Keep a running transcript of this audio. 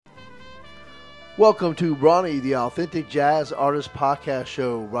Welcome to Brawny, the Authentic Jazz Artist Podcast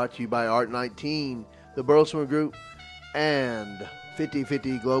Show, brought to you by Art 19, the Burleson Group, and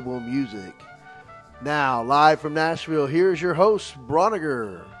 50/50 Global Music. Now, live from Nashville, here's your host,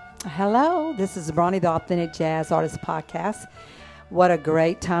 Brauninger. Hello, this is Brawny, the Authentic Jazz Artist Podcast. What a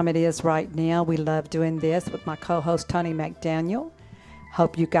great time it is right now. We love doing this with my co-host, Tony McDaniel.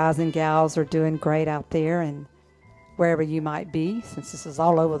 Hope you guys and gals are doing great out there and wherever you might be, since this is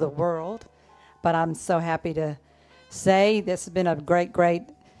all over the world. But I'm so happy to say this has been a great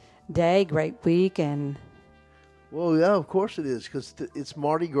day, great week. And well, yeah, of course it is, because it's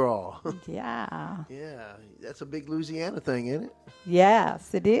Mardi Gras. Yeah. Yeah, that's a big Louisiana thing, isn't it?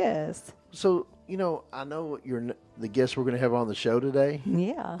 Yes, it is. So, I know the guest we're going to have on the show today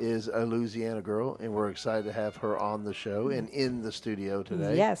is a Louisiana girl, and we're excited to have her on the show and in the studio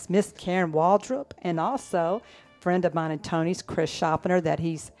today. Yes, Miss Karen Waldrup, and also a friend of mine and Tony's, Chris Schoffner, that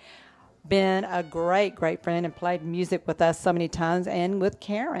he's been a great friend and played music with us so many times, and with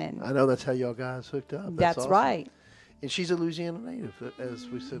Karen. I know that's how y'all guys hooked up. That's awesome. Right. And she's a Louisiana native, as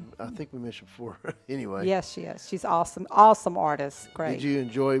we said. I think we mentioned before. Anyway. Yes, she is. She's awesome artist. Great. Did you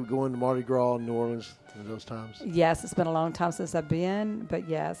enjoy going to Mardi Gras in New Orleans in those times? Yes, it's been a long time since I've been, but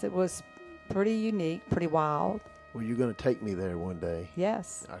yes, it was pretty unique, pretty wild. Well, you're going to take me there one day.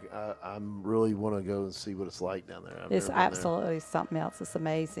 Yes. I really want to go and see what it's like down there. It's absolutely something else. It's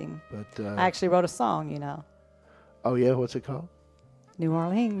amazing. But I actually wrote a song, Oh, yeah? What's it called? New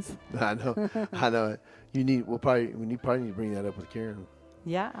Orleans. I know it. We probably need to bring that up with Karen.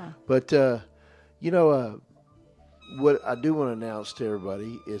 Yeah. But, what I do want to announce to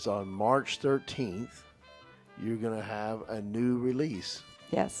everybody is on March 13th, you're going to have a new release.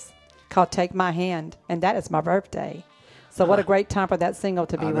 Yes. Called Take My Hand, and that is my birthday. So what a great time for that single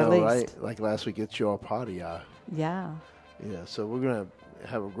to be released. Right? Like last week at your party. Yeah. Yeah, so we're going to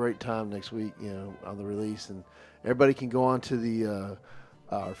have a great time next week, on the release. And everybody can go on to the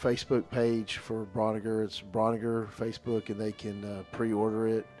our Facebook page for Brauninger. It's Brauninger Facebook, and they can pre-order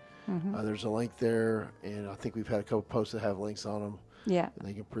it. Mm-hmm. There's a link there, and I think we've had a couple posts that have links on them. Yeah. And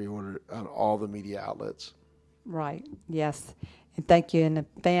they can pre-order it on all the media outlets. Right, yes. And thank you in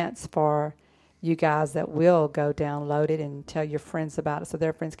advance for you guys that will go download it and tell your friends about it so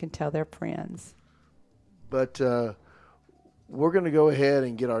their friends can tell their friends. But we're going to go ahead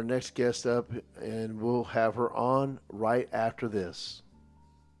and get our next guest up, and we'll have her on right after this.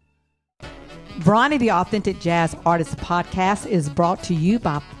 Brawny, the Authentic Jazz Artist Podcast, is brought to you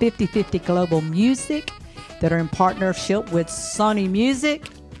by 50/50 Global Music that are in partnership with Sony Music,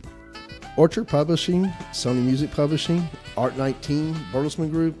 Orchard Publishing, Sony Music Publishing, Art 19, Burleson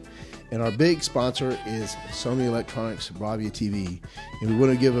Group, and our big sponsor is Sony Electronics, Bravia TV. And we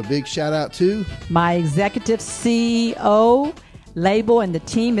want to give a big shout out to my executive CEO, label, and the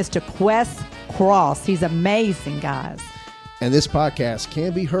team, Mr. Quest Cross. He's amazing, guys. And this podcast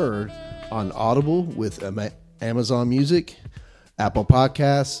can be heard on Audible with Amazon Music, Apple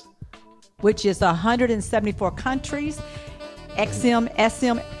Podcasts, which is 174 countries,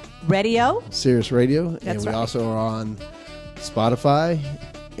 SM Radio, Sirius Radio, That's and we right. also are on Spotify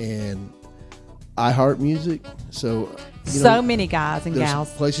and iHeart Music. So many guys and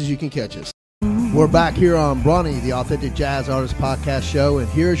gals. Places you can catch us. We're back here on Brawny, the Authentic Jazz Artist Podcast Show, and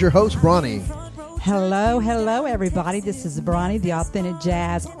here's your host, Brawny. Hello, everybody. This is Brawny, the Authentic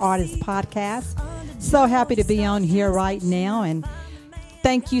Jazz Artist Podcast. So happy to be on here right now, and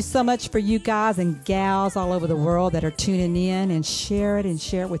thank you so much for you guys and gals all over the world that are tuning in, and share it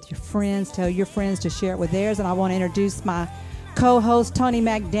with your friends. Tell your friends to share it with theirs. And I want to introduce my co-host, Tony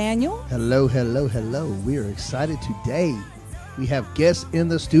McDaniel. Hello. We are excited today. We have guests in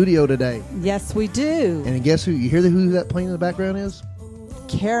the studio today. Yes, we do. And guess who? You hear who that playing in the background is?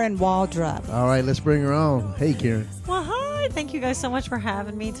 Karen Waldrup. All right, let's bring her on. Hey, Karen. Well, hi. Thank you guys so much for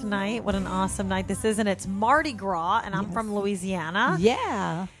having me tonight. What an awesome night this is. And it's Mardi Gras, and I'm from Louisiana.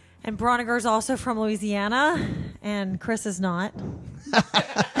 Yeah. And Brauninger is also from Louisiana, and Chris is not.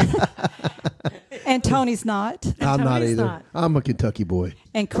 And Tony's not. I'm not either. I'm a Kentucky boy.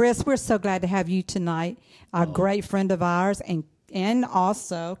 And Chris, we're so glad to have you tonight. A great friend of ours, and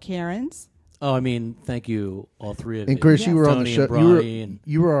also Karen's. Oh, I mean, thank you, all three of you. And Chris, you were on the show.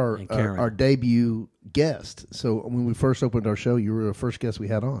 You were Karen. our debut guest. So when we first opened our show, you were the first guest we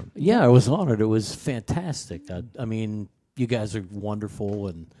had on. Yeah, I was honored. It was fantastic. I mean, you guys are wonderful,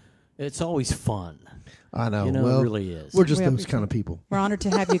 and it's always fun. I know. It really is. We're just those kind of people. We're honored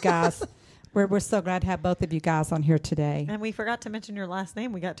to have you guys. We're so glad to have both of you guys on here today. And we forgot to mention your last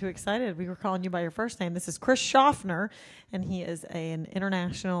name. We got too excited. We were calling you by your first name. This is Chris Schoffner, and he is an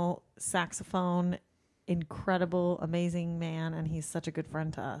international saxophone incredible, amazing man, and he's such a good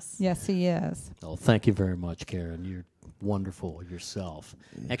friend to us. Yes, he is. Oh, thank you very much, Karen. You're wonderful yourself.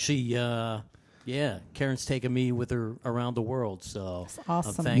 Actually, Karen's taken me with her around the world, so That's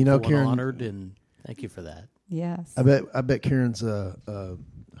awesome. I'm thankful Karen, and honored, and thank you for that. Yes. I bet Karen's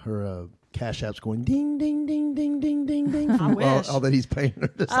her Cash App's going ding ding ding ding ding ding ding. I wish. All that he's paying her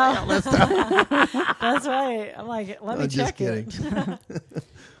to say out last time. That's right. I'm like, let me Just check it. kidding.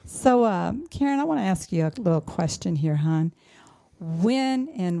 So, Karen, I want to ask you a little question here, hon. When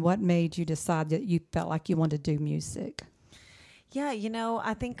and what made you decide that you felt like you wanted to do music? Yeah,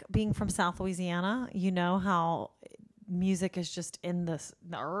 I think being from South Louisiana, you know how music is just in the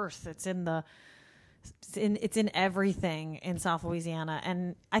earth. It's in everything in South Louisiana.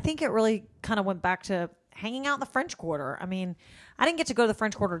 And I think it really kind of went back to hanging out in the French Quarter. I mean, I didn't get to go to the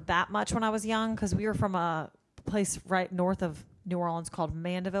French Quarter that much when I was young because we were from a place right north of New Orleans called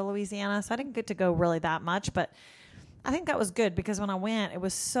Mandeville, Louisiana. So I didn't get to go really that much, but I think that was good because when I went, it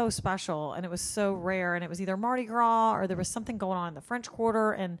was so special and it was so rare, and it was either Mardi Gras or there was something going on in the French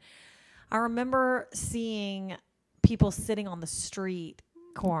Quarter. And I remember seeing people sitting on the street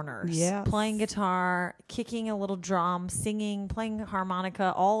corners, playing guitar, kicking a little drum, singing, playing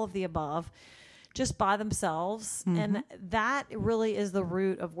harmonica, all of the above, just by themselves. Mm-hmm. And that really is the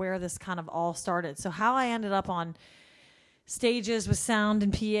root of where this kind of all started. So how I ended up on stages with sound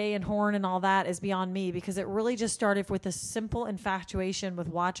and PA and horn and all that is beyond me, because it really just started with a simple infatuation with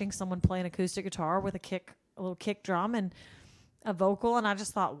watching someone play an acoustic guitar with a little kick drum and a vocal, and I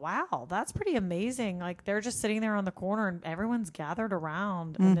just thought, wow, that's pretty amazing. Like, they're just sitting there on the corner and everyone's gathered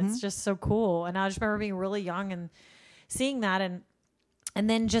around, and it's just so cool. And I just remember being really young and seeing that, and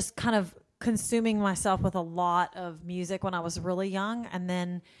then just kind of consuming myself with a lot of music when I was really young. And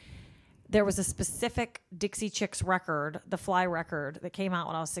then there was a specific Dixie Chicks record, the Fly record, that came out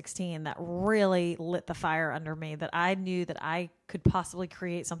when I was 16 that really lit the fire under me, that I knew that I could possibly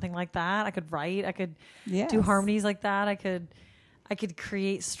create something like that. I could write, I could do harmonies like that. I could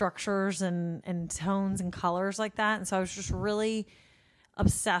create structures and tones and colors like that. And so I was just really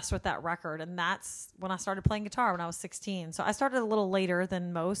obsessed with that record. And that's when I started playing guitar when I was 16. So I started a little later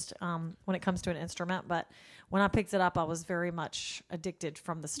than most when it comes to an instrument. But when I picked it up, I was very much addicted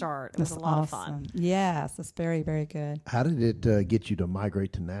from the start. It was a lot of fun. Yes, it's very, very good. How did it get you to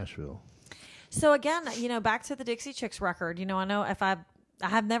migrate to Nashville? So again, back to the Dixie Chicks record, I know I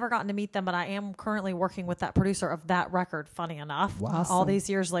have never gotten to meet them, but I am currently working with that producer of that record, funny enough. Wow. Awesome. All these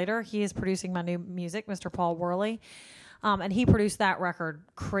years later, he is producing my new music, Mr. Paul Worley. And he produced that record,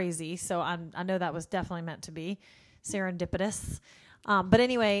 Crazy. So I know that was definitely meant to be serendipitous. But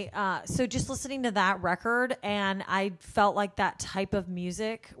anyway, so just listening to that record, and I felt like that type of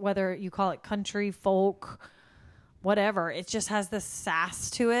music, whether you call it country, folk, whatever, it just has this sass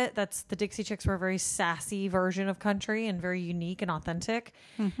to it. The Dixie Chicks were a very sassy version of country and very unique and authentic.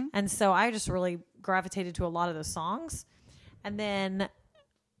 Mm-hmm. And so I just really gravitated to a lot of those songs. And then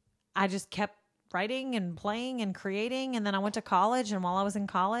I just kept writing and playing and creating. And then I went to college. And while I was in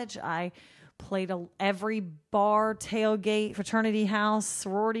college, I played every bar, tailgate, fraternity house,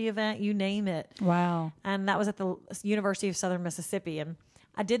 sorority event, you name it. Wow. And that was at the University of Southern Mississippi. And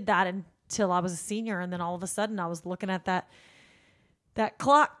I did that until I was a senior. And then all of a sudden I was looking at that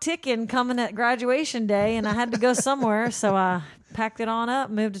clock ticking coming at graduation day, and I had to go somewhere. So I packed it on up,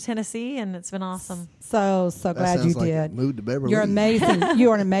 moved to Tennessee, and it's been awesome. So glad you did. Moved to Beverly. You're amazing.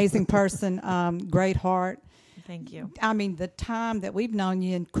 You are an amazing person. Great heart. Thank you. I mean, the time that we've known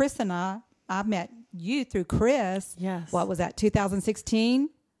you, and Chris and I met you through Chris. Yes. What was that, 2016?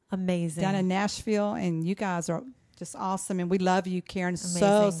 Amazing. Down in Nashville, and you guys are just awesome, and we love you, Karen.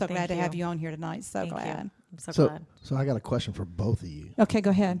 Amazing. So glad to have you on here tonight. Thank glad. You. I'm so glad. So I got a question for both of you. Okay, go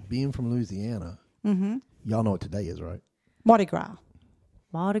ahead. Being from Louisiana, y'all know what today is, right? Mardi Gras.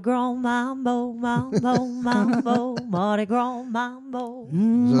 Mardi Gras, mambo, mambo, mambo, Mardi Gras, mambo,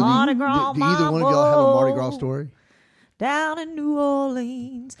 Mardi Gras, do either one of y'all have a Mardi Gras story? Down in New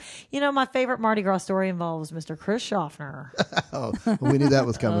Orleans. My favorite Mardi Gras story involves Mr. Chris Schaffner. Oh, well, we knew that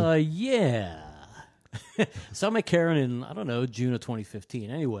was coming. Yeah. So I met Karen in, I don't know, June of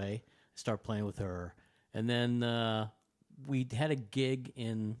 2015. Anyway, start playing with her. And then we had a gig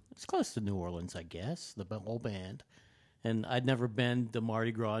it's close to New Orleans, I guess, the whole band. And I'd never been to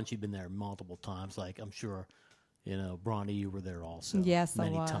Mardi Gras, and she'd been there multiple times. Like, I'm sure, Bronnie, you were there also. Yes,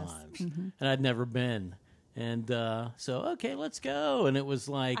 many I was. times. Mm-hmm. And I'd never been. And so, okay, let's go. And it was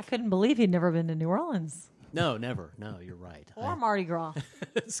like... I couldn't believe he'd never been to New Orleans. No, never. No, you're right. Or Mardi Gras.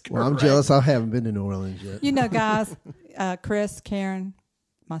 Well, I'm jealous. I haven't been to New Orleans yet. Guys, Chris, Karen,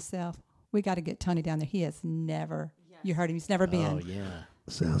 myself, we got to get Tony down there. He has never, you heard him, he's never been. Oh, yeah.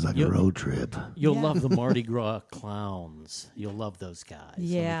 Sounds like a road trip. You'll love the Mardi Gras clowns. You'll love those guys.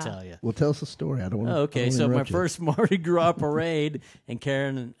 Yeah. Let me tell you. Well, tell us a story. I don't want to. Okay, so my first Mardi Gras parade, and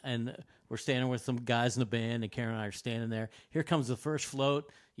Karen and we're standing with some guys in the band, and Karen and I are standing there. Here comes the first float.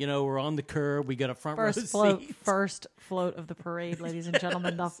 You know, we're on the curb. We got a front row seat. First float of the parade, ladies and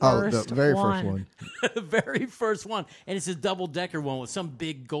gentlemen. The very first one. The very first one. And it's a double-decker one with some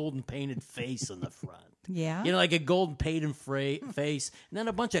big golden painted face on the front. Yeah. You know, like a golden painted face. And then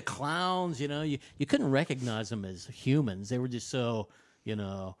a bunch of clowns, you know. You couldn't recognize them as humans. They were just so, you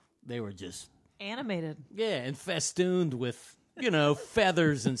know, they were just... animated. Yeah, and festooned with, you know,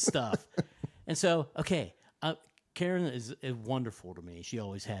 feathers and stuff. And so, okay, Karen is wonderful to me. She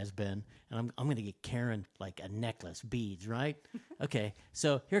always has been. And I'm going to get Karen like a necklace, beads, right? Okay,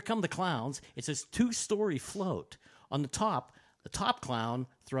 so here come the clowns. It's this 2-story float. On the top clown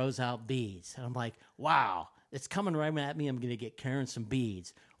throws out beads. And I'm like, wow, it's coming right at me. I'm going to get Karen some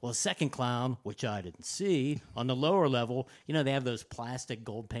beads. Well, the second clown, which I didn't see, on the lower level, you know, they have those plastic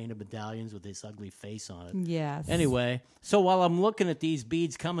gold-painted medallions with this ugly face on it. Yes. Anyway, so while I'm looking at these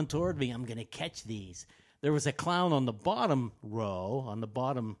beads coming toward me, I'm going to catch these. There was a clown on the bottom row, on the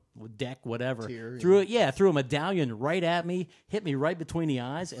bottom deck, whatever. Tier, threw a medallion right at me, hit me right between the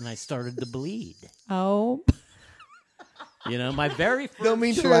eyes, and I started to bleed. Oh. You know, my very first... Don't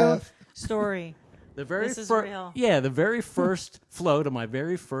mean to laugh. Story. The very This is fir- real. Yeah, the very first float of my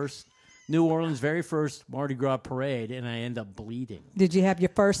very first New Orleans, very first Mardi Gras parade, and I end up bleeding. Did you have your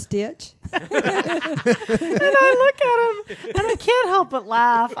first stitch? And I look at him, and I can't help but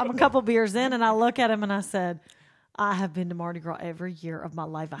laugh. I'm a couple beers in, and I look at him, and I said, I have been to Mardi Gras every year of my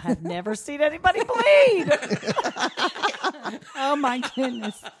life. I have never seen anybody bleed. Oh, my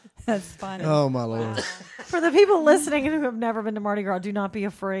goodness. That's funny. Oh, my Lord. For the people listening who have never been to Mardi Gras, do not be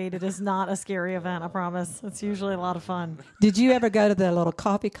afraid. It is not a scary event, I promise. It's usually a lot of fun. Did you ever go to the little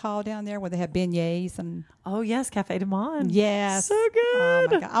coffee call down there where they have beignets? And Oh, yes, Cafe du Monde. yes. So good. Oh,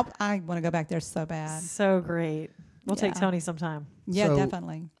 my God. I want to go back there so bad. So great. We'll take Yeah. Tony sometime. Yeah, So-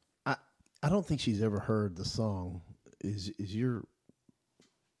 definitely. I don't think she's ever heard the song. Is your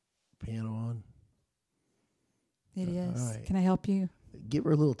piano on? It is. right. Can I help you? Give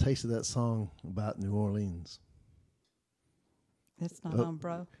her a little taste of that song about New Orleans. It's not on,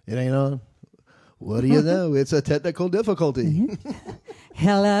 bro. It ain't on? What do you know? It's a technical difficulty.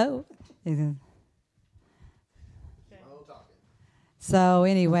 Hello. So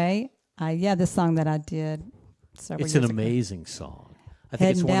anyway, this song that I did several It's years an ago. amazing song. I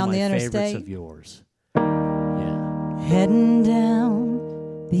think it's Heading one of down my the favorites interstate. of yours. Yeah. Heading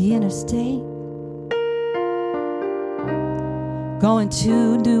down the interstate, going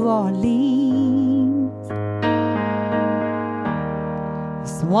to New Orleans.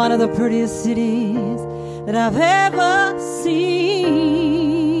 It's one of the prettiest cities that I've ever seen.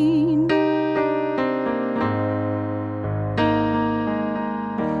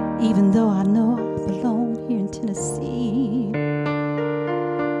 Even though I know I belong here in Tennessee,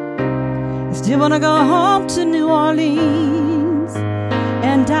 I still wanna go home to New Orleans,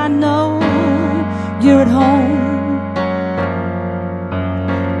 and I know you're at home,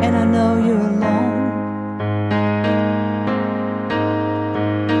 and I know you're alone.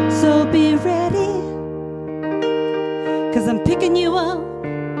 So be ready, 'cause I'm picking you up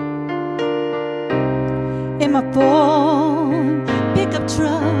in my Ford pickup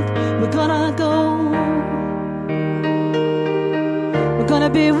truck. We're gonna go, we're gonna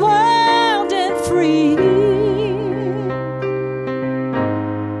be wild and free.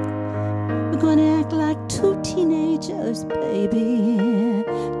 We're gonna act like two teenagers, baby.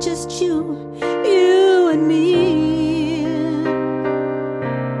 Just you and me.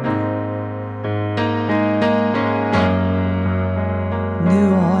 New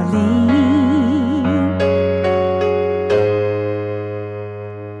Orleans,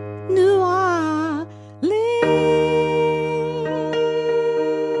 New Orleans.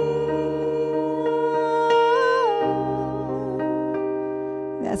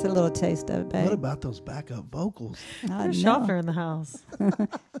 That's a little taste of it, babe. What about those backup vocals? I There's know. shelter in the house.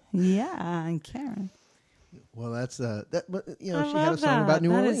 Yeah, and Karen. Well, that's that. But you know, I she had a love song about that. New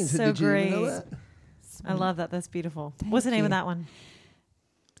That is Orleans. so Did you even know great. that? I love that. That's beautiful. Thank What's the name you. of that one?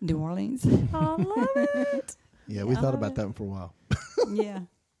 New Orleans. Oh, I love it. Yeah, we thought about that one for a while. Yeah.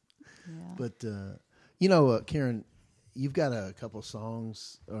 But you know, Karen, you've got a couple of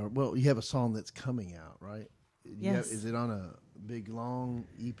songs. Well, you have a song that's coming out, right? Yes. Is it on a big long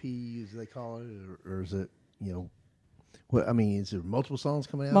EP, as they call it, or is it, you know? Well, I mean, is there multiple songs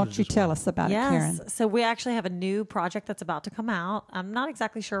coming out? Why or don't you just tell one? us about it, Karen? Yes. So we actually have a new project that's about to come out. I'm not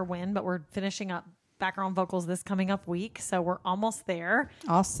exactly sure when, but we're finishing up background vocals this coming up week. So we're almost there.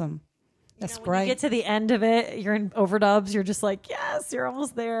 Awesome. That's When great. you get to the end of it, you're in overdubs. You're just like, yes, you're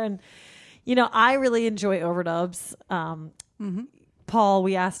almost there. And, I really enjoy overdubs. Paul,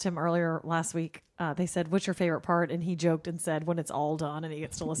 we asked him earlier last week. They said, what's your favorite part? And he joked and said, when it's all done and he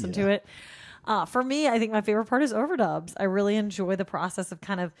gets to listen to it. For me, I think my favorite part is overdubs. I really enjoy the process of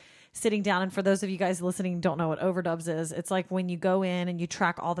kind of sitting down. And for those of you guys listening who don't know what overdubs is, it's like when you go in and you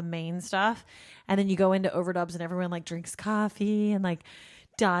track all the main stuff and then you go into overdubs and everyone like drinks coffee and like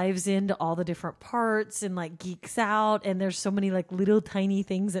dives into all the different parts and like geeks out. And there's so many like little tiny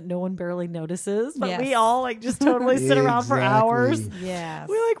things that no one barely notices, but we all like just totally sit around for hours. Yes.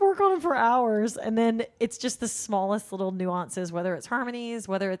 We like work on it for hours. And then it's just the smallest little nuances, whether it's harmonies,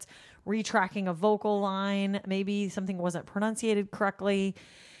 whether it's retracking a vocal line, maybe something wasn't pronunciated correctly.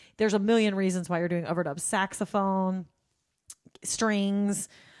 There's a million reasons why you're doing overdubs. Saxophone, strings.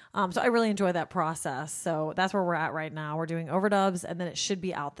 So I really enjoy that process. So that's where we're at right now. We're doing overdubs, and then it should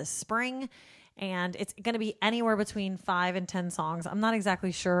be out this spring. And it's going to be anywhere between 5 and 10 songs. I'm not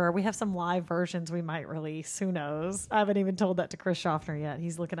exactly sure. We have some live versions we might release. Who knows? I haven't even told that to Chris Schaffner yet.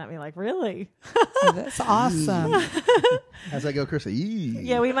 He's looking at me like, really? That's awesome. How's that go, Chris?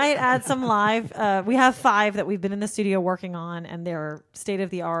 Yeah, we might add some live. We have 5 that we've been in the studio working on, and they're state of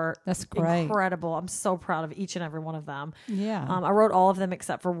the art. That's great. Incredible. I'm so proud of each and every one of them. Yeah. I wrote all of them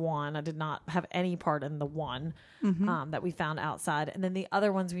except for one. I did not have any part in the one that we found outside. And then the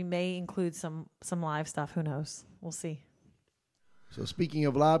other ones, we may include some live stuff. Who knows? We'll see. So speaking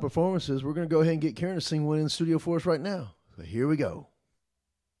of live performances, we're going to go ahead and get Karen to sing one in the studio for us right now. So here we go.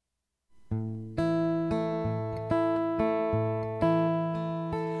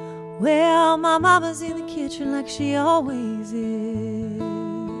 Well, my mama's in the kitchen like she always is,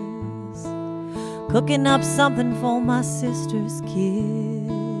 cooking up something for my sister's kids.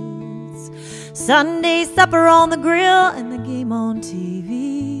 Sunday supper on the grill and the game on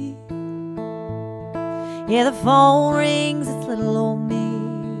TV. Yeah, the phone rings, it's little old me.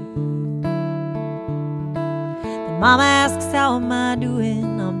 Then mama asks, how am I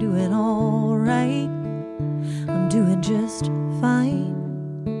doing? I'm doing all right. I'm doing just fine.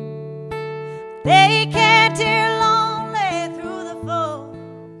 They can't hear lonely through the phone.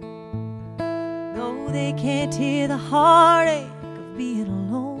 No, they can't hear the heartache of being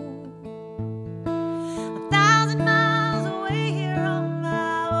alone. 1,000 miles away here on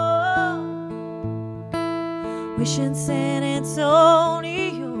my own, wishing San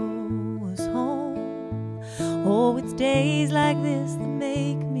Antonio was home. Oh, it's days like this that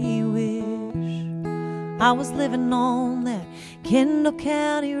make me wish I was living on that Kendall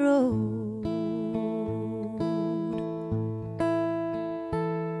County road.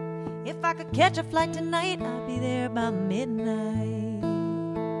 If I could catch a flight tonight, I'd be there by midnight.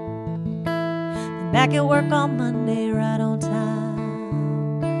 Then back at work on Monday, right on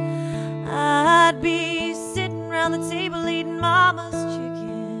time. I'd be sitting around the table eating mama's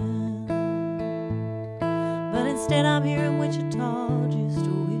chicken. But instead I'm here in Wichita just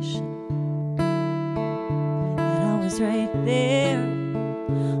wishing that I was right there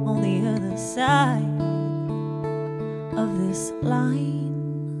on the other side of this line.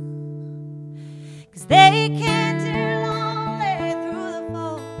 They can't hear lonely through the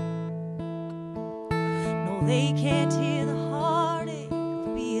phone. No, they can't hear the heartache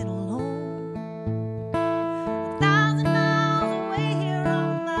of being alone. 1,000 miles away here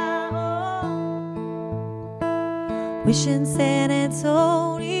on my own, wishing San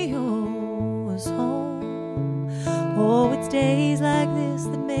Antonio was home. Oh, it's days like this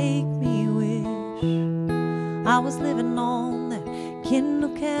that make me wish I was living on that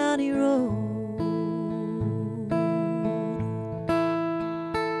Kendall County road.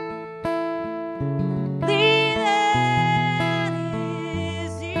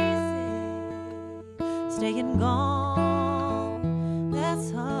 Staying gone,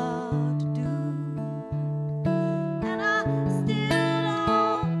 that's hard to do. And I still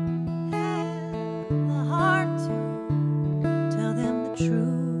don't have the heart to tell them the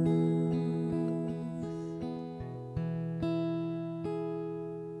truth.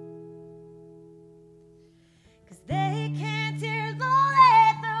 'Cause they can't hear lonely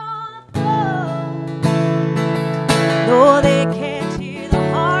through the phone. No, they can't hear the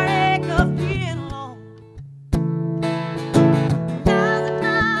heartache of being alone.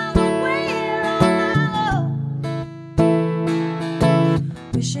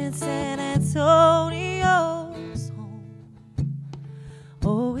 Wishing San Antonio's home.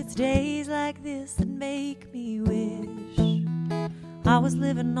 Oh, it's days like this that make me wish I was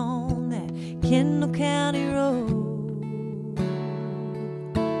living on that Kendall County road.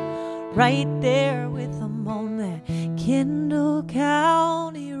 right there with them on that Kendall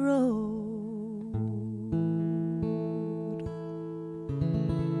County road.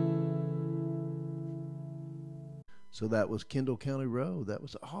 So that was Kendall County Road. That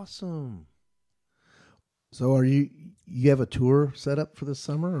was awesome. So are you have a tour set up for this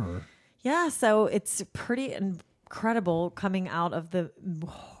summer, or? Yeah, so it's pretty incredible coming out of the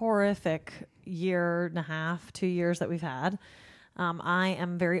horrific year and a half, 2 years that we've had. I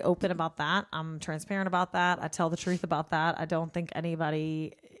am very open about that. I'm transparent about that. I tell the truth about that. I don't think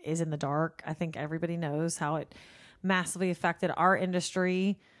anybody is in the dark. I think everybody knows how it massively affected our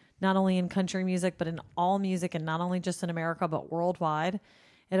industry, not only in country music, but in all music, and not only just in America, but worldwide.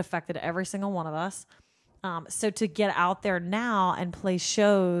 It affected every single one of us. So to get out there now and play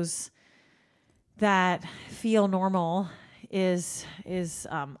shows that feel normal is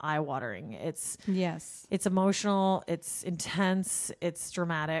eye-watering. It's emotional, it's intense, it's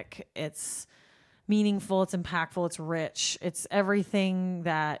dramatic, it's meaningful, it's impactful, it's rich, it's everything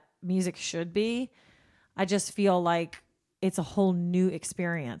that music should be. I just feel like it's a whole new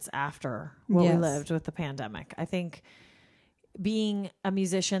experience after what we lived with the pandemic. I think being a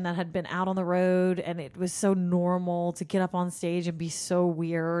musician that had been out on the road, and it was so normal to get up on stage and be so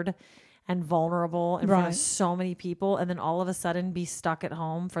weird and vulnerable in front of so many people, and then all of a sudden be stuck at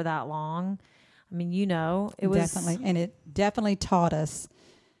home for that long. I mean, it was definitely, and it definitely taught us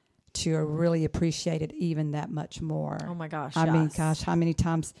to really appreciate it even that much more. Oh my gosh. I mean, gosh, how many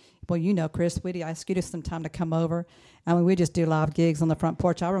times, well, Chris, we'd ask you to some time to come over. I mean, we just do live gigs on the front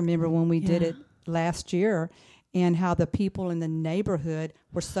porch. I remember when we did it last year, and how the people in the neighborhood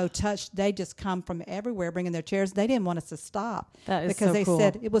were so touched. They just come from everywhere bringing their chairs. They didn't want us to stop. That is because so they cool.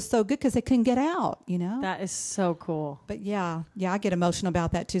 said it was so good because they couldn't get out, That is so cool. But yeah, I get emotional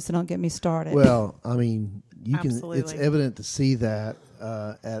about that too, so don't get me started. Well, I mean, Absolutely. It's evident to see that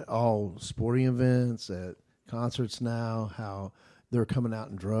at all sporting events, at concerts now, how they're coming out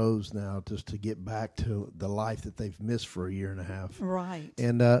in droves now just to get back to the life that they've missed for a year and a half. Right.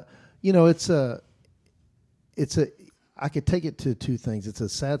 And, I could take it to two things. It's a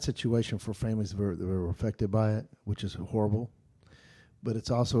sad situation for families that were affected by it, which is horrible. But it's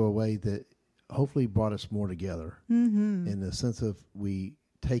also a way that hopefully brought us more together in the sense of we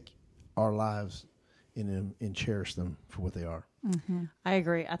take our lives and cherish them for what they are. Mm-hmm. I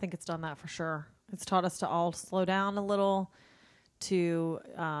agree. I think it's done that for sure. It's taught us to all slow down a little, to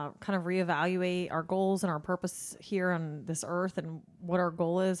kind of reevaluate our goals and our purpose here on this earth and what our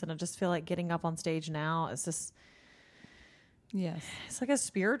goal is. And I just feel like getting up on stage now is just, it's like a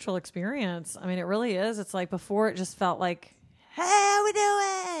spiritual experience. I mean, it really is. It's like before it just felt like, hey, how we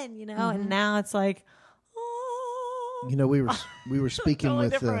doing? And now it's like, oh. We were speaking totally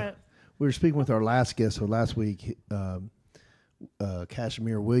with our last guest last week,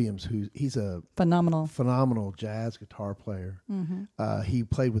 Kashmir Williams, he's a phenomenal jazz guitar player. Mm-hmm. He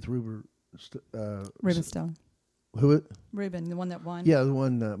played with Ruben Stone. Who? Ruben, the one that won. Yeah, the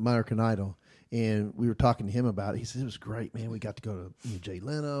one American Idol. And we were talking to him about it. He said it was great, man. We got to go to Jay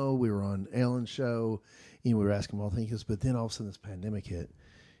Leno. We were on Ellen's show. And we were asking him all things. But then all of a sudden this pandemic hit.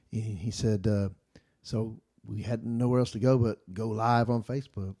 And he said, so we had nowhere else to go but go live on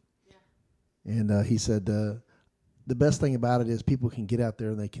Facebook. Yeah. And he said, the best thing about it is people can get out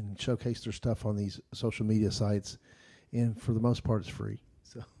there and they can showcase their stuff on these social media sites. And for the most part, it's free.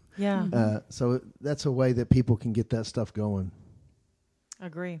 So so that's a way that people can get that stuff going.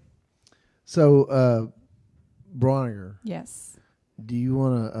 Agree. So, Brauninger. Yes. Do you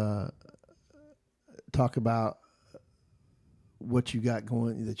want to talk about what you got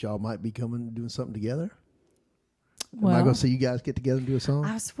going that y'all might be doing something together? Am I going to see you guys get together and do a song?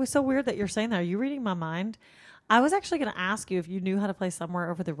 It was so weird that you're saying that. Are you reading my mind? I was actually going to ask you if you knew how to play Somewhere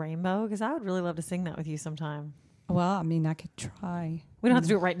Over the Rainbow, because I would really love to sing that with you sometime. Well, I mean, I could try. We don't have to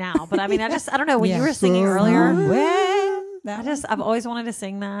do it right now, but I mean, I don't know. When you were singing earlier, I've always wanted to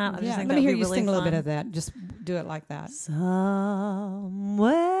sing that. Let me hear you sing a little bit of that. Just do it like that. Somewhere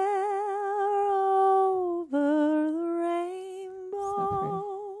over the rainbow,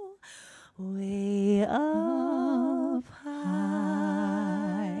 way up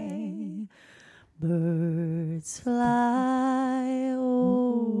high, birds fly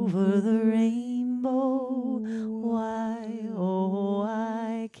over the rainbow. Why, oh,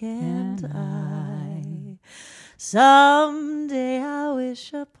 why can't I? Someday I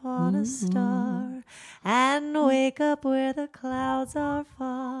wish upon a star and wake up where the clouds are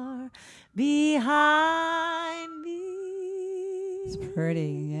far behind me. It's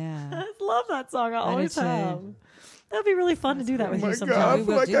pretty, yeah. I love that song. I always have. That'd be really fun to do that with you sometime. God, I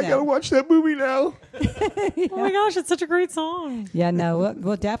feel like I got to watch that movie now. Oh my gosh, it's such a great song. Yeah, no,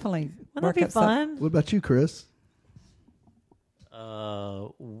 we'll definitely Wouldn't work that be up some- fun? What about you, Chris?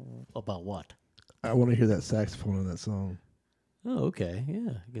 About what? I want to hear that saxophone on that song. Oh, okay.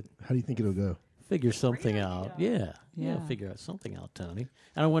 Yeah. How do you think it'll go? Figure something out. Yeah. Figure out something out, Tony.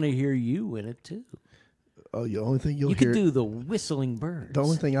 And I want to hear you in it, too. Oh, the only thing you'll You hear. could do the whistling birds. The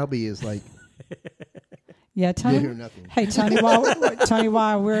only thing I'll be is like, Yeah, Tony. you'll hear nothing. Hey, Tony,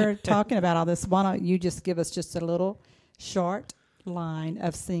 while we're talking about all this, why don't you just give us just a little short line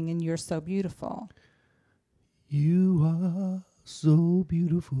of singing "You're So Beautiful"? You are so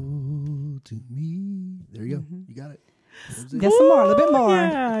beautiful to me. There you go. You got it. Get some more, a little bit more.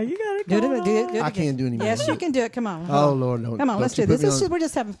 Yeah, you got it. Do it, do it, do it I again. can't do any more. Yes, you can do it. Come on. Oh, Lord, no. Come on, Don't let's you do put this. me on- We're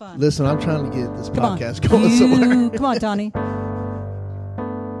just having fun. Listen, I'm trying to get this Come on. podcast going somewhere. Come on, Tony.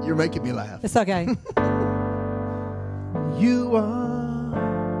 You're making me laugh. It's okay. You are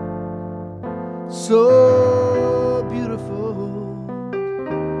so beautiful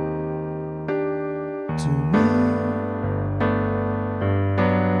to me.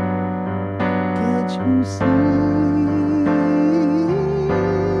 Can't you see?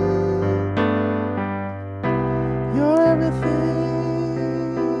 You're everything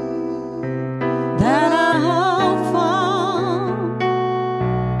That I hope for.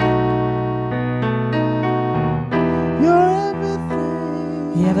 You're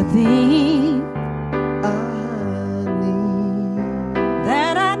everything Everything I need.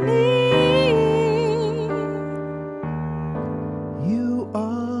 that I need. You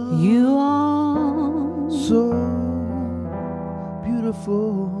are You are so beautiful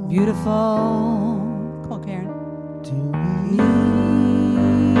beautiful. Come on, Karen. to me.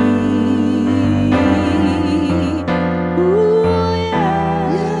 Ooh,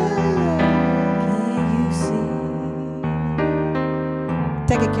 yeah. Can you see?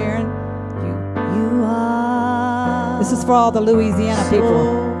 Take it, Karen. You are. This is for all the Louisiana people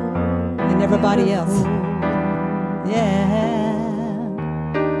and everybody else. Yeah.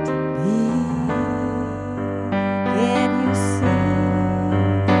 Can you see?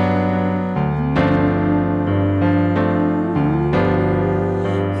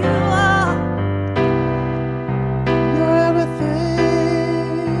 You are. You're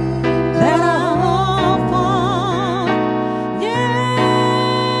everything That I hope for. Yeah.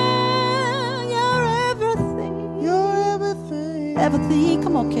 You're everything. You're everything. Everything.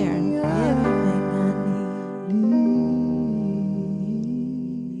 Come on, Karen. Everything I need.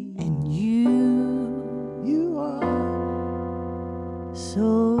 And you. You are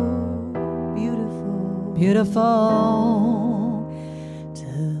So beautiful Beautiful. to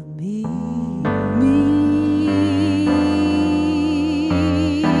me.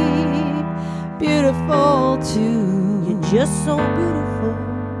 Beautiful too. You're just so beautiful.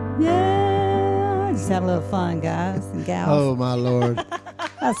 Yeah. Just have a little fun, guys and gals. Oh my Lord.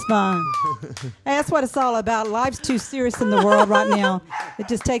 That's fun. Hey, that's what it's all about. Life's too serious in the world right now. It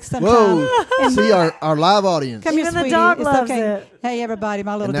just takes some Whoa. time. See our live audience. Come here, Even the sweetie. dog It's loves okay. it. Hey, everybody,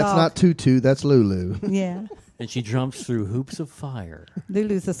 my little And that's dog. not Tutu, that's Lulu. Yeah. And she jumps through hoops of fire.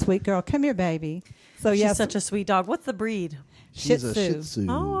 Lulu's a sweet girl. Come here, baby. So, She's yes, such a sweet dog. What's the breed? She's Shih a Tzu. Shih Tzu.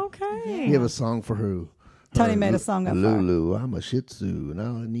 Oh, okay. We have a song for her. Tony made a song up for her. Lulu, I'm a Shih Tzu.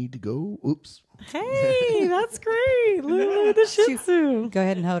 Now I need to go. Oops. Hey, that's great. Lulu the Shih Tzu. Go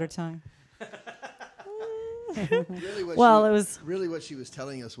ahead and hold her tongue. Really Well, it was. really what she was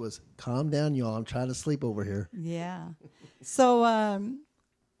telling us was, calm down, y'all. I'm trying to sleep over here. Yeah. So,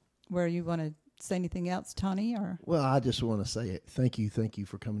 where you want to say anything else, Tony? Or Well, I just want to say thank you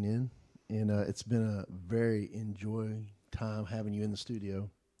for coming in. And it's been a very enjoying time having you in the studio.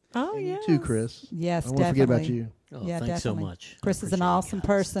 Oh, And yeah. you too, Chris. yes, I won't forget about definitely. you. Oh, Yeah, thanks definitely. so much. Chris is an Appreciate it, awesome guys.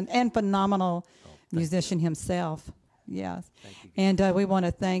 person and phenomenal musician himself. Yes. And we want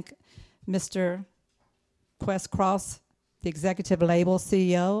to thank Mr. Quest Cross, the executive label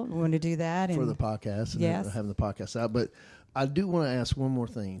CEO. We want to do that. For and the podcast and Yes. having the podcast out. But I do want to ask one more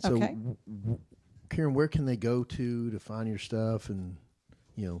thing. So, Okay. Karen, where can they go to find your stuff and,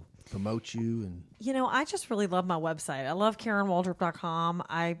 promote you? And You know, I just really love my website. I love KarenWaldrup.com.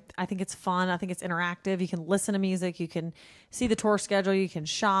 I think it's fun. I think it's interactive. You can listen to music. You can see the tour schedule. You can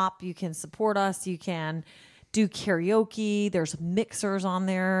shop. You can support us. You can do karaoke. There's mixers on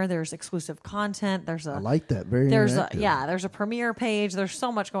there. There's exclusive content. There's I a like that. Very there's interactive. there's a premiere page. There's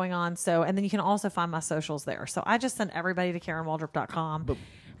so much going on. So, and then you can also find my socials there. So I just send everybody to KarenWaldrup.com, But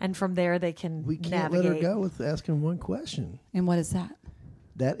and from there they can We can't navigate. let her go with asking one question. And what is that?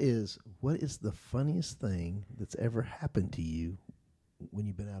 That is, what is the funniest thing that's ever happened to you when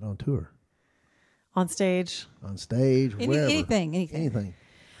you've been out on tour? On stage. On stage, wherever. Anything. Anything.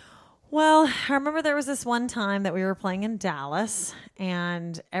 Well, I remember there was this one time that we were playing in Dallas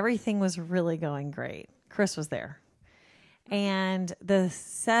and everything was really going great. Chris was there. And the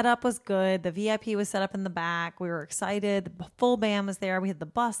setup was good. The VIP was set up in the back. We were excited. The full band was there. We had the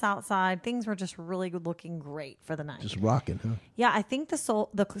bus outside. Things were just really looking great for the night. Just rocking, huh? Yeah, I think the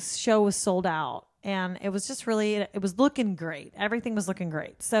show was sold out. And it was just really, it was looking great. Everything was looking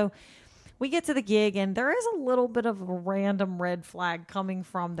great. So we get to the gig, and there is a little bit of a random red flag coming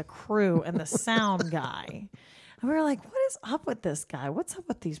from the crew and the sound guy. And we were like, what is up with this guy? What's up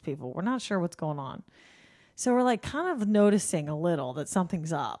with these people? We're not sure what's going on. So we're like kind of noticing a little that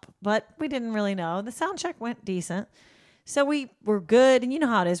something's up, but we didn't really know. The sound check went decent. So we were good. And you know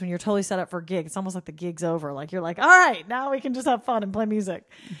how it is when you're totally set up for a gig. It's almost like the gig's over. Like you're like, all right, now we can just have fun and play music.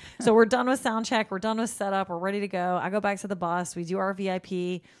 So we're done with sound check. We're done with setup. We're ready to go. I go back to the bus. We do our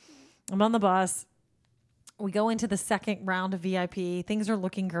VIP. I'm on the bus. We go into the second round of VIP. Things are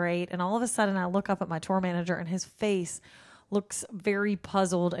looking great. And all of a sudden I look up at my tour manager and his face looks very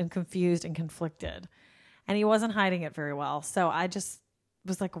puzzled and confused and conflicted. And he wasn't hiding it very well. So I just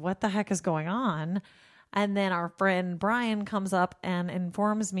was like, what the heck is going on? And then our friend Brian comes up and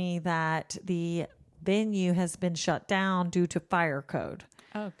informs me that the venue has been shut down due to fire code.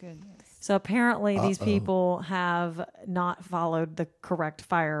 Oh, goodness. So apparently these people have not followed the correct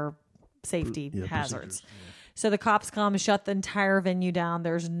fire safety hazards. Yeah. So the cops come, shut the entire venue down.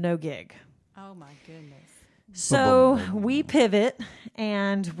 There's no gig. Oh, my goodness. So we pivot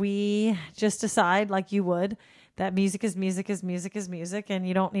and we just decide, like you would, that music is music is music is music, and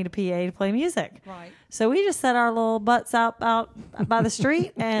you don't need a PA to play music. Right. So we just set our little butts out by the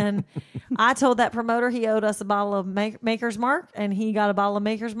street, and I told that promoter he owed us a bottle of Maker's Mark, and he got a bottle of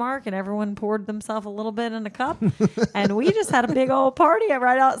Maker's Mark, and everyone poured themselves a little bit in a cup, and we just had a big old party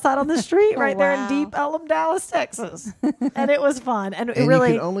right outside on the street, right there in deep Ellum, Dallas, Texas, and it was fun. And it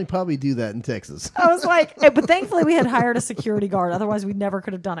really, you could only probably do that in Texas. I was like, but thankfully we had hired a security guard. Otherwise, we never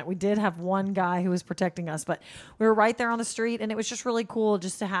could have done it. We did have one guy who was protecting us, but we were right there on the street, and it was just really cool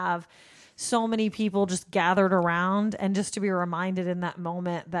just to have so many people just gathered around and just to be reminded in that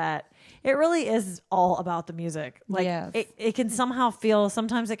moment that it really is all about the music. Like it can somehow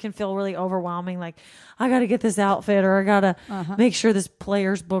sometimes it can feel really overwhelming. Like I got to get this outfit, or I got to make sure this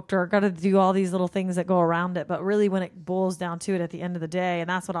player's booked, or I got to do all these little things that go around it. But really when it boils down to it at the end of the day, and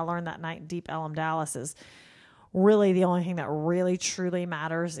that's what I learned that night in Deep Ellum, Dallas, is really the only thing that really truly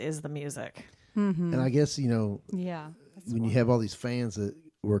matters is the music. Mm-hmm. And I guess, when you have all these fans that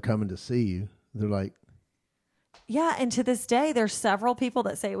were coming to see you, they're like, yeah. And to this day, there's several people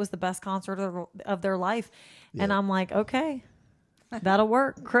that say it was the best concert of their life. Yeah. And I'm like, okay, that'll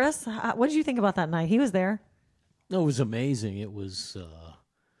work. Chris, what did you think about that night? He was there. No, it was amazing. It was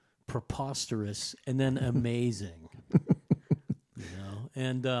preposterous and then amazing.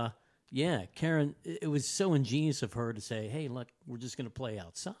 And yeah, Karen, it was so ingenious of her to say, hey, look, we're just going to play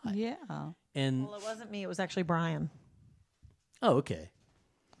outside. Yeah. And well, it wasn't me. It was actually Brian. Oh, okay.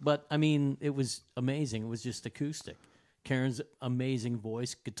 But, I mean, it was amazing. It was just acoustic. Karen's amazing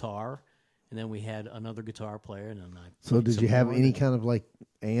voice, guitar, and then we had another guitar player. And then so did you have any kind of, like,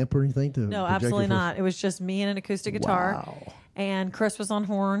 amp or anything to No, absolutely not. It was just me and an acoustic guitar. Wow. And Chris was on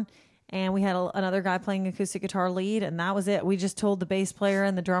horn. And we had another guy playing acoustic guitar lead, and that was it. We just told the bass player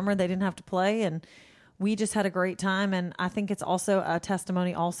and the drummer they didn't have to play, and we just had a great time. And I think it's also a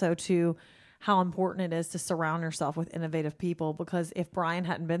testimony also to how important it is to surround yourself with innovative people, because if Brian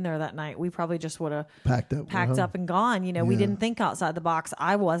hadn't been there that night, we probably just would have packed up and gone. We didn't think outside the box.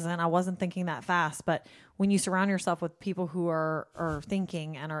 I wasn't thinking that fast. But when you surround yourself with people who are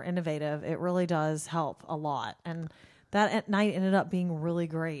thinking and are innovative, it really does help a lot. And that night ended up being really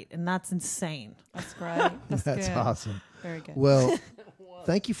great, and that's insane. That's great. That's awesome. Very good. Well,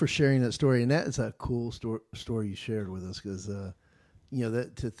 thank you for sharing that story, and that is a cool story you shared with us, because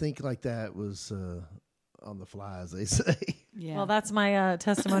that to think like that was on the fly, as they say. Yeah. Well, that's my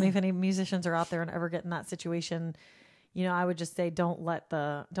testimony. If any musicians are out there and ever get in that situation, I would just say don't let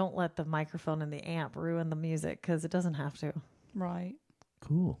the microphone and the amp ruin the music, because it doesn't have to. Right.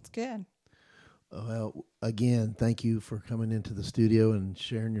 Cool. It's good. Well, again, thank you for coming into the studio and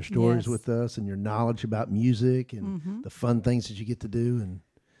sharing your stories with us and your knowledge about music and the fun things that you get to do. And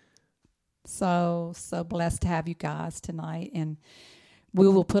so blessed to have you guys tonight. And we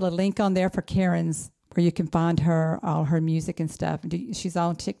will put a link on there for Karen's, where you can find all her music and stuff. She's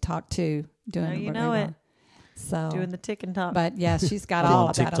on TikTok too, doing it. So doing the tick and talk. But yeah, she's got all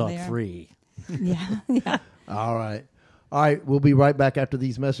of that on there. TikTok free. Yeah. All right. We'll be right back after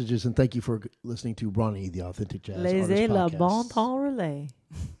these messages, and thank you for listening to Brauninger, the Authentic Jazz Artist Podcast. Laissez le bon temps relais.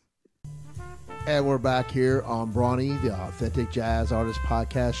 And we're back here on Brawny, the Authentic Jazz Artist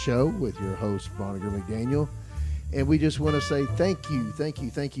Podcast Show with your host, Brauninger McDaniel. And we just want to say thank you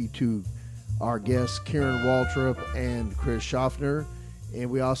to our guests, Karen Waldrup and Chris Schaffner.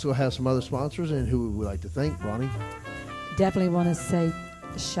 And we also have some other sponsors, and who we would like to thank, Brawny. Definitely want to say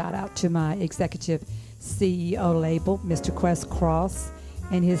shout out to my executive CEO label, Mr. Quest Cross,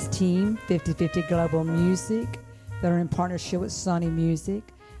 and his team, 50/50 Global Music, that are in partnership with Sony Music,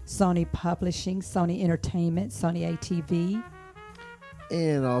 Sony Publishing, Sony Entertainment, Sony ATV.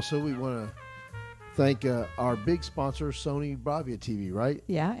 And also we want to thank our big sponsor, Sony Bravia TV, right?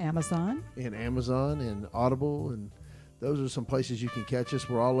 Yeah, Amazon. And Amazon and Audible, and those are some places you can catch us.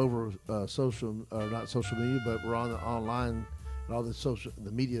 We're all over not social media, but we're online and all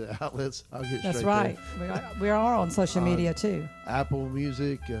the media outlets. I'll get That's straight right. We are on social media too. Apple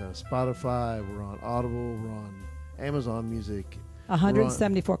Music, Spotify. We're on Audible. We're on Amazon Music.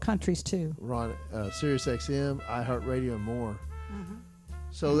 174 countries too. We're on Sirius XM, iHeartRadio, and more.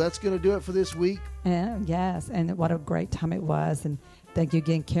 So that's going to do it for this week. Yes, and what a great time it was. And thank you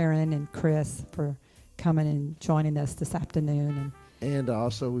again, Karen and Chris, for coming and joining us this afternoon. And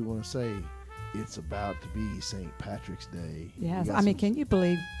also we want to say it's about to be St. Patrick's Day. Yes, I mean, can you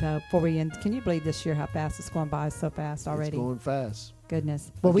believe, before we end, can you believe this year how fast it's going by so fast already? It's going fast.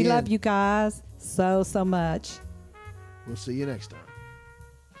 Goodness. Well, we love you guys so much. We'll see you next time.